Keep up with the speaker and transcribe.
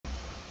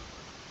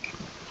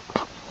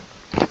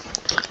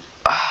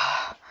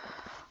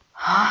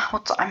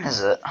What time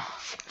is it?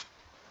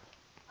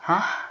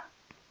 Huh?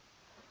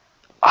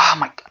 Oh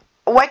my god.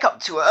 I wake up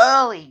too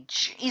early.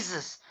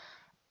 Jesus.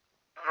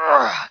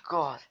 Ugh,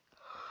 God.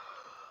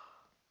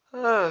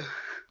 God.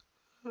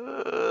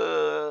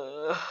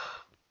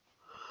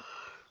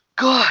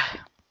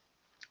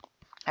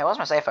 Hey, why's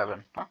my safe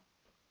open? Huh?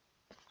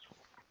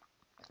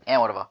 Yeah,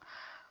 whatever.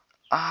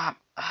 I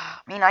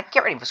mean, I can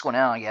get ready for school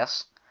now, I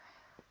guess.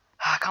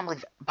 I can't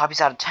believe Bobby's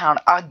out of town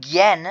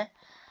again.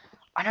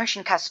 I know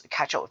she can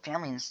catch up with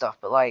family and stuff,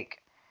 but,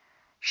 like,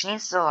 she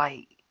needs to,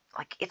 like,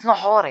 it's not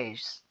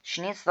holidays.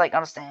 She needs to, like,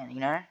 understand, you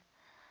know?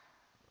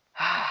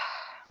 I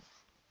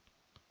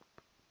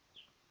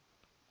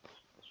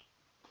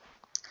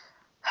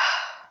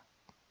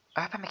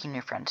hope I'm making a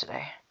new friend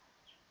today.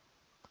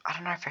 I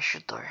don't know if I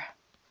should, though.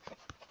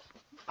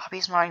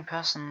 Bobby's my only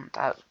person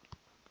that,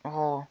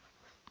 well,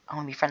 I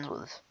want to be friends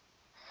with.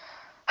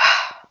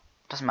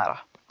 Doesn't matter.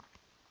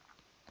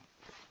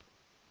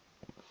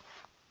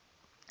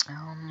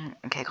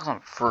 Okay, got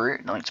some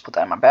fruit. I need to put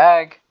that in my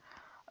bag.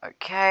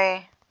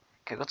 Okay,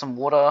 got some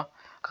water.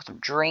 Got some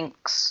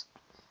drinks.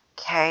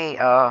 Okay,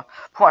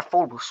 put my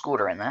foldable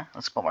scooter in there.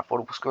 Let's put my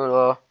foldable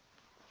scooter.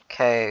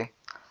 Okay,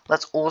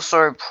 let's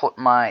also put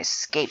my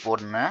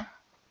skateboard in there.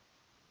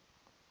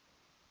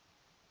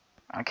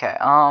 Okay,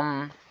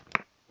 oh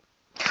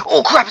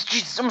crap,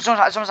 Jesus, someone's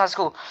out of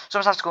school.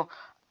 Someone's out of school.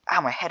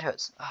 Ow, my head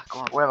hurts. Oh,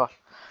 God, whatever.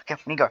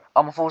 Okay, we need to go.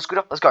 I'm on a foldable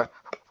scooter. Let's go.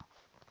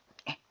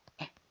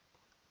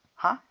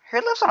 Huh? Who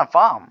lives on a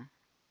farm?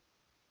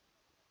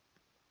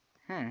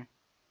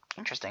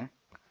 Interesting.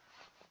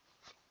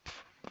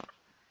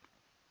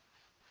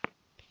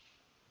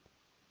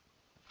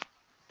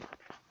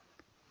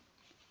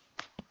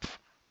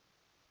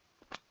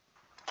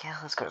 Okay,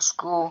 let's go to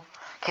school.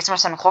 Okay, it's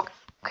almost 7 o'clock.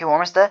 Okay, we're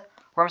almost there.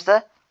 We're almost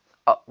there.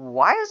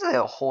 Why is there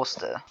a horse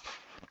there?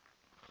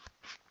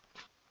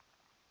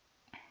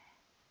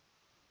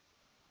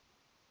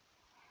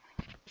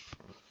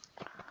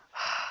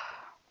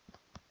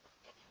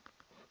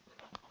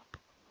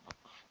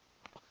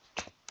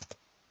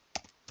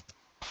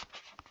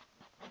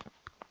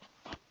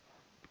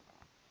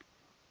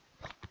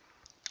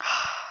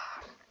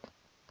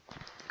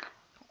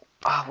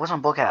 Where's my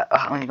book at?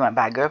 I'm gonna get my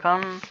bag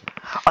open.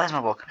 Oh, there's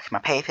my book. Okay, my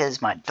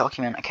papers, my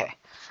document. Okay,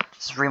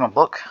 let's read my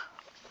book.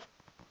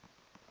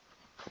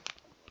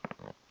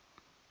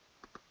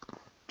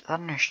 Is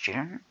that a new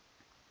student?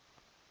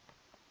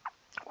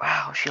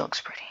 Wow, she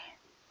looks pretty.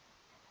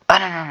 Oh,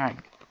 no.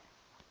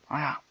 Oh,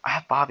 yeah, I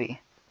have Barbie.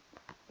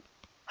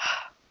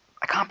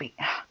 I can't be.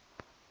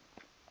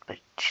 But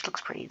she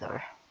looks pretty,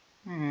 though.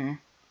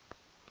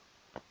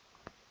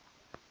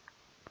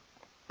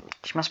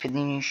 She must be the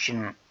new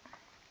student.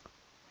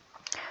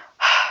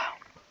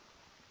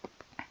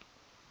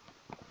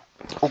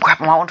 Oh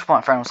crap, I might want to put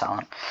my phone on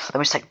silent. Let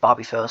me just take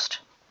Barbie first.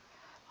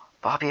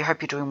 Barbie, I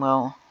hope you're doing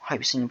well. Hope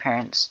you're seeing your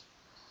parents.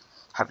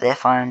 Hope they're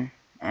fine.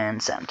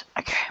 And send.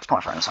 Okay, put my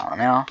phone on silent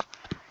now.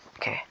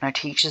 Okay, no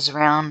teachers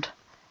around.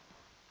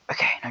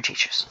 Okay, no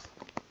teachers.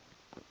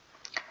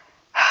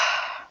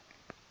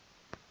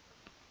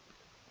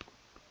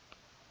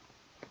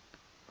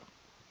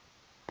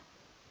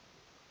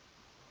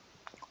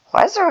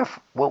 Why is there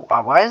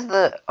why is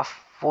there a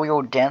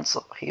 4-year-old dancer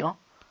here?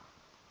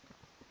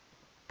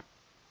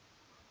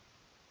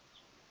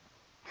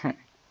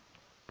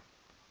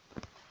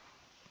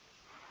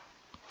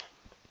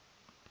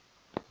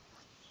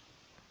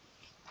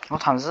 What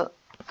time is it?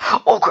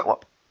 Oh crap!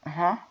 What?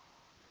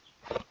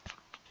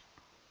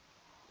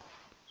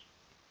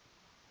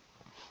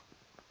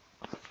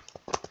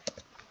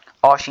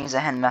 Oh, she needs to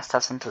hand the math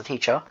test into the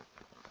teacher.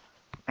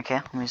 Okay,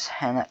 let me just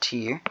hand that to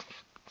you.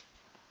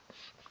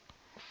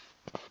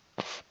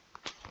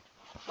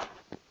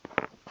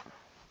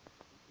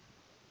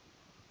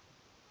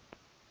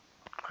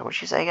 What did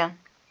she say again?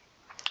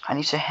 I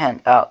need to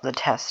hand out the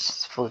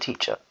tests for the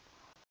teacher.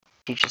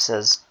 Teacher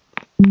says.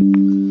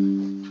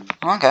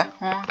 Okay,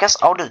 well, I guess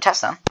I'll do the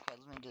test then. Okay,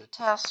 let me do the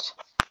test.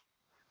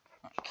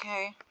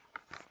 Okay.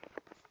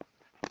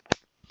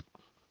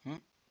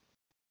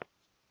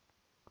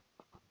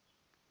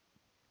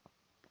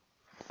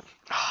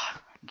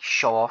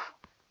 Show off.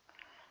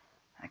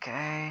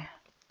 Okay.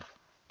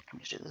 Let me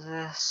just do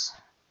this.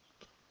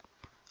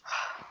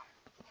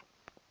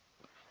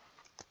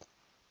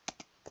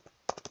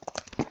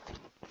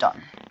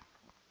 Done.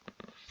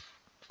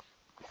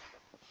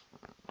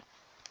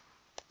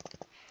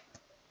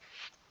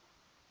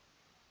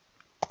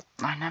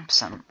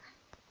 99%.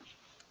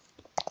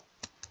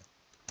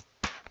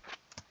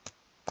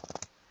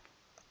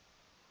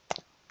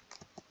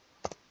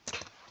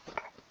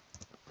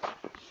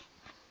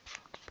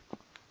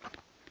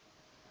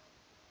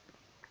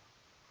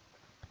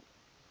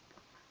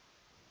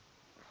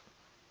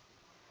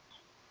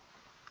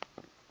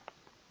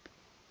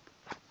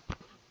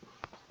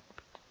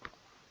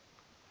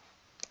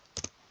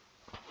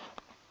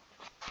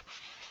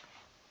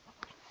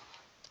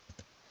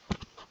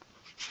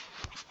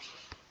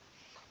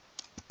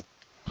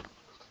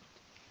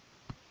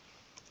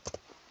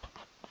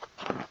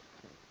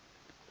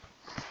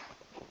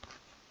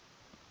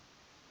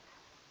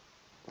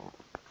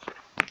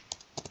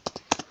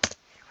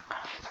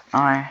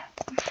 I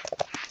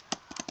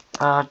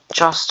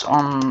just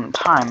on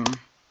time,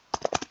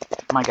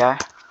 my guy.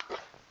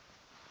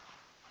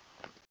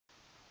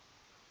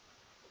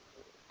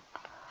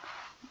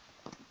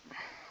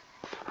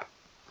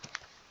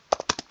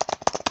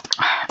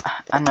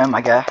 I know,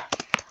 my guy.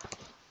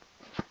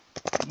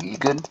 You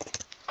good?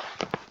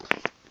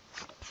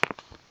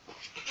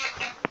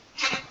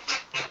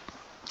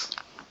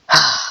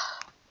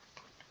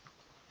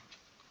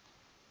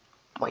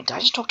 Wait, did I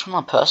just talk to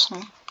another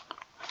person?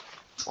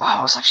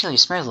 Wow, it's actually really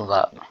smooth with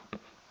that.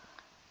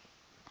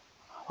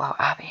 Wow,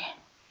 Abby.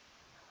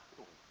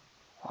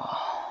 Whoa.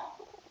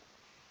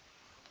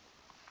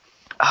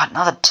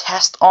 Another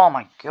test? Oh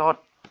my god.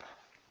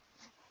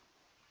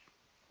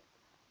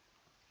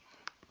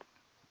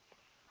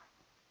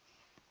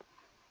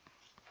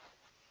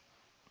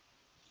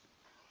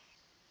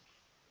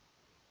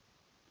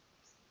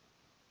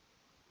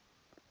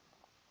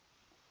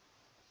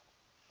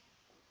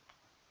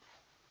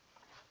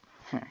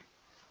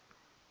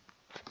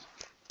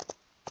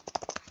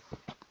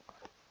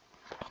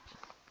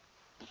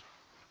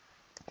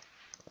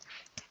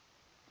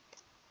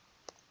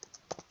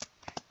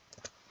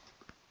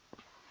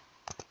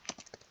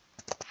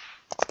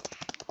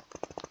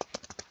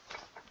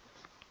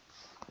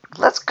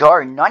 Let's go.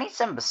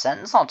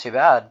 97%. It's not too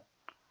bad.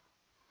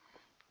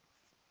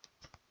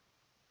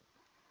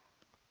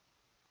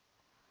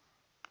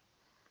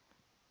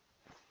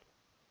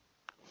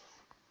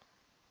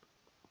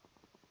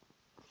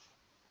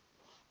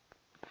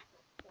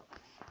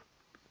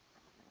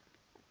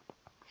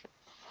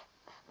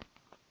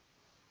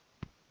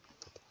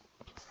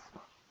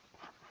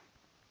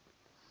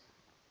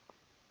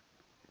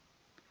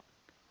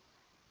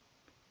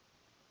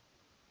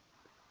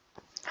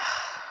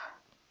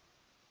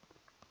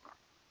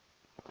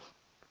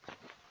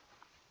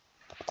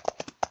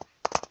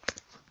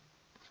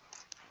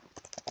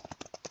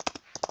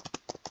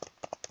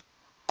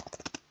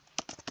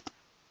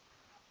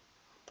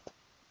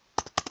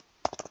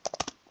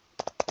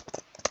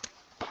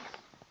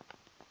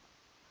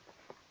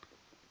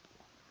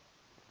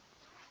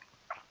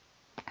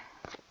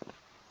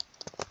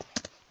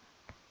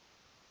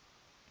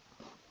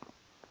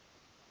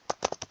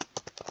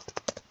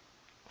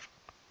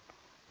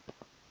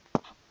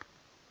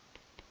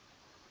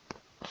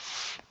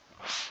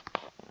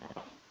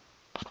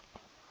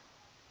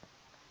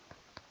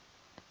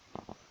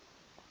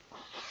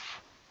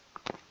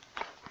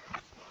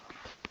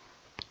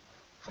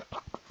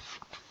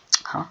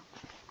 Huh?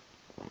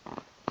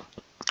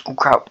 Oh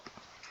crap.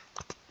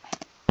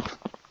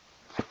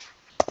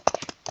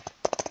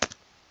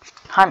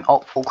 Hi, oh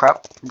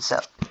crap. It's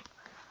up.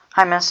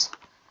 Hi, miss.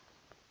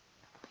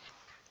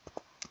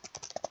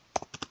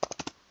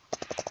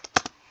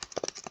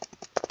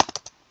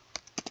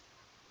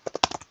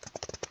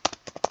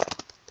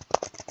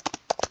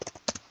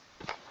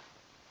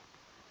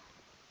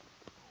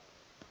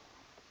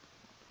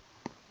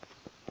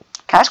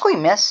 Can I just call you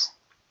miss?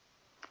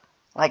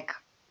 Like...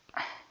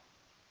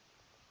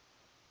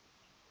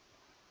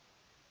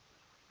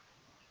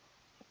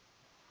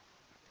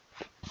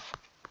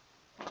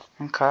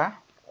 Okay.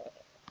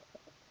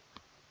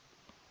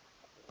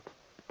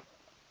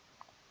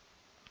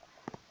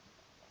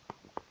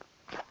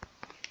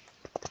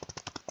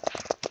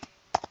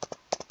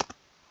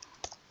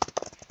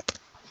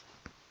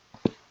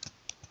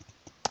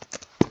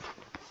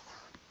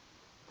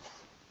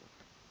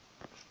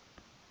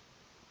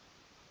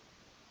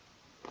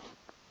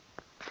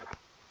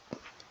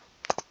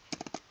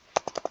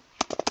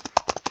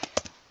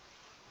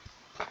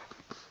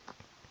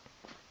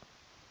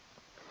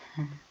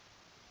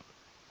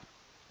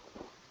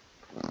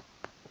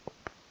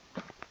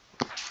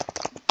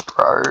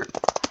 Bro.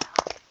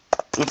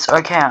 It's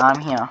okay, I'm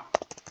here.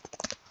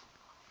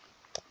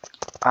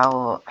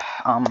 I'll,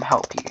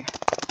 help you.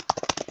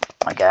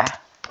 My guy.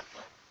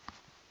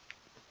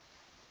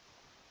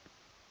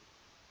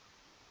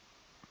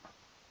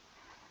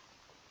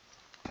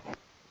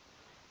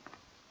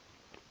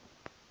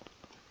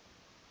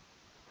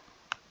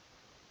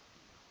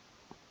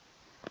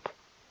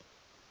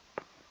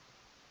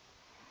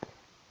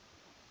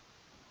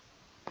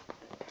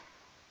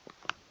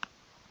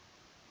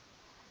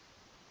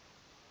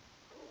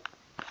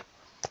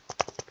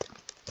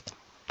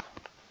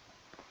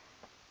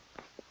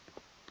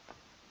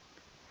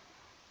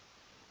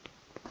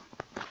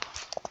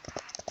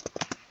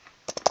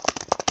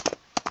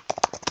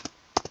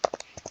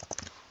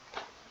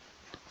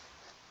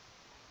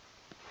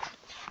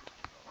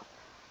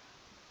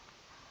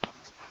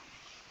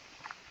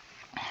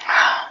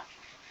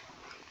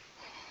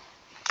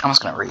 I'm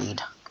just gonna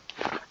read.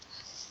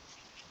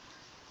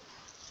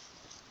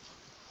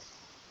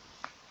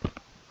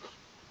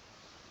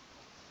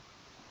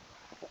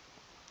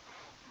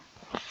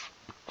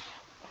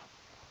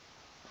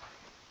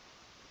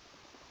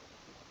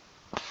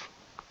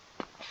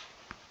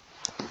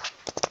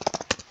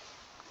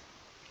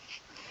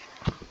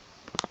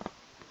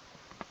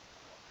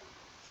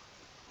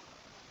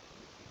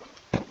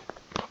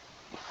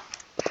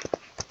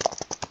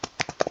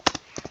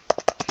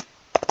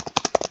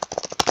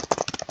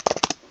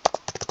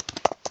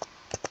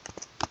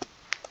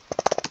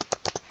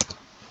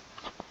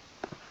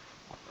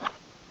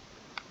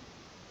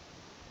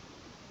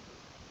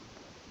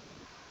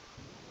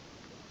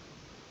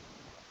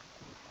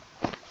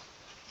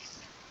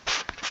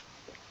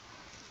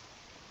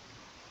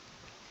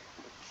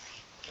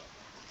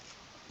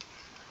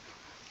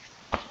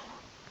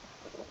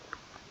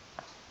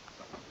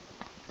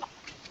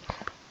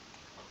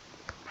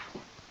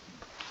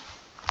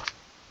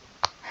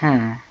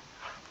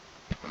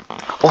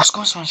 Oh,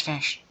 school's almost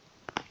finished.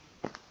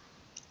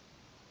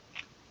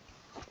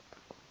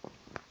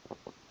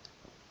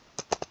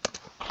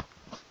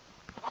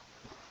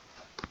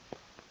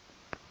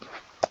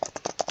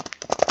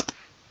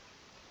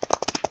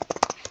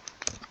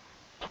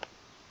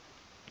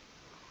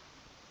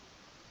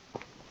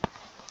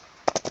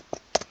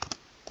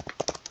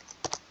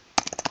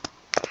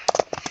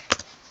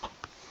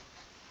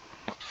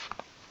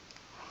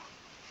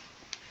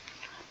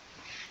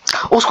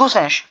 Oh, school's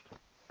finished.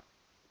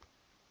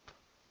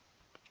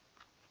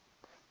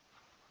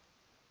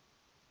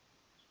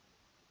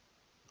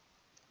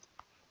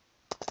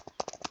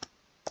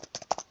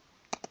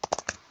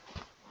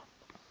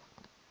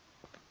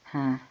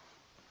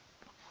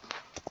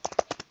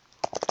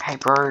 Hey,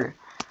 bro.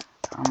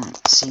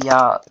 See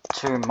ya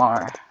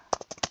tomorrow.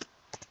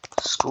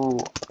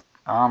 School.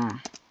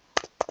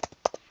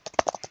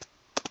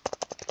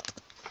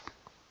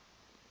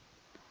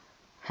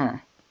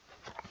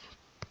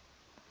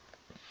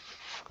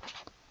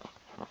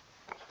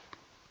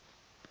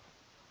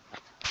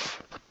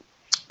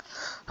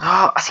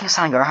 Oh, I think it's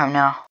time to go home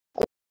now.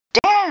 Oh,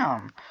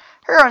 damn!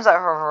 Who owns that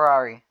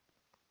Ferrari?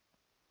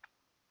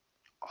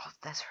 Oh,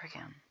 there's her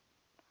again.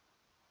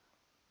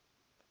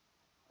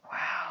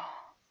 Wow.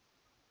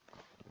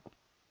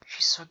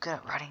 She's so good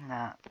at writing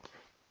that.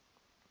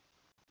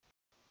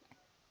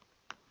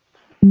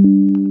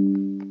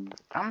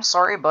 I'm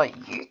sorry,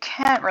 but you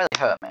can't really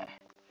hurt me.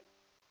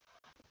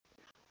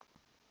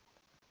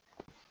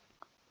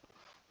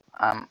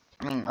 I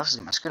mean, let's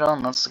get my scooter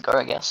on, let's go,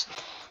 I guess.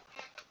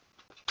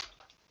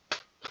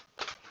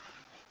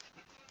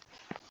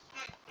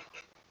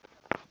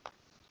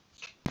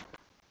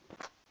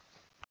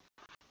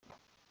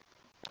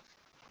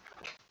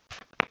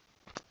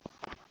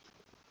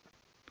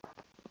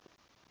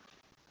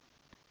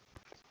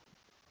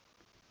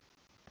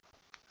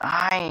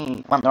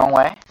 I went the wrong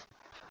way.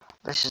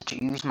 This is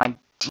to use my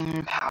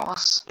demon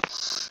powers.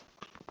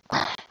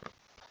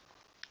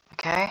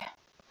 Okay.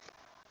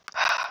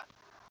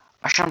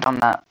 I shouldn't have done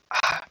that.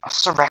 I was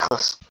so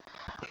reckless.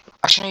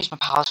 I shouldn't have used my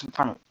powers in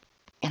front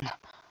of...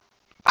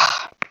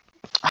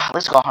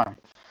 let's go home.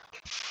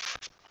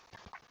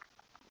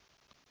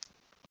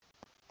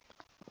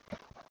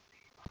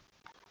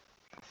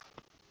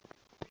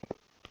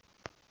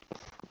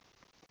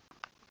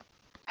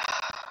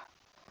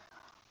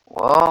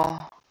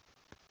 Well...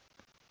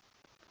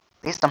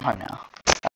 At least I'm home now.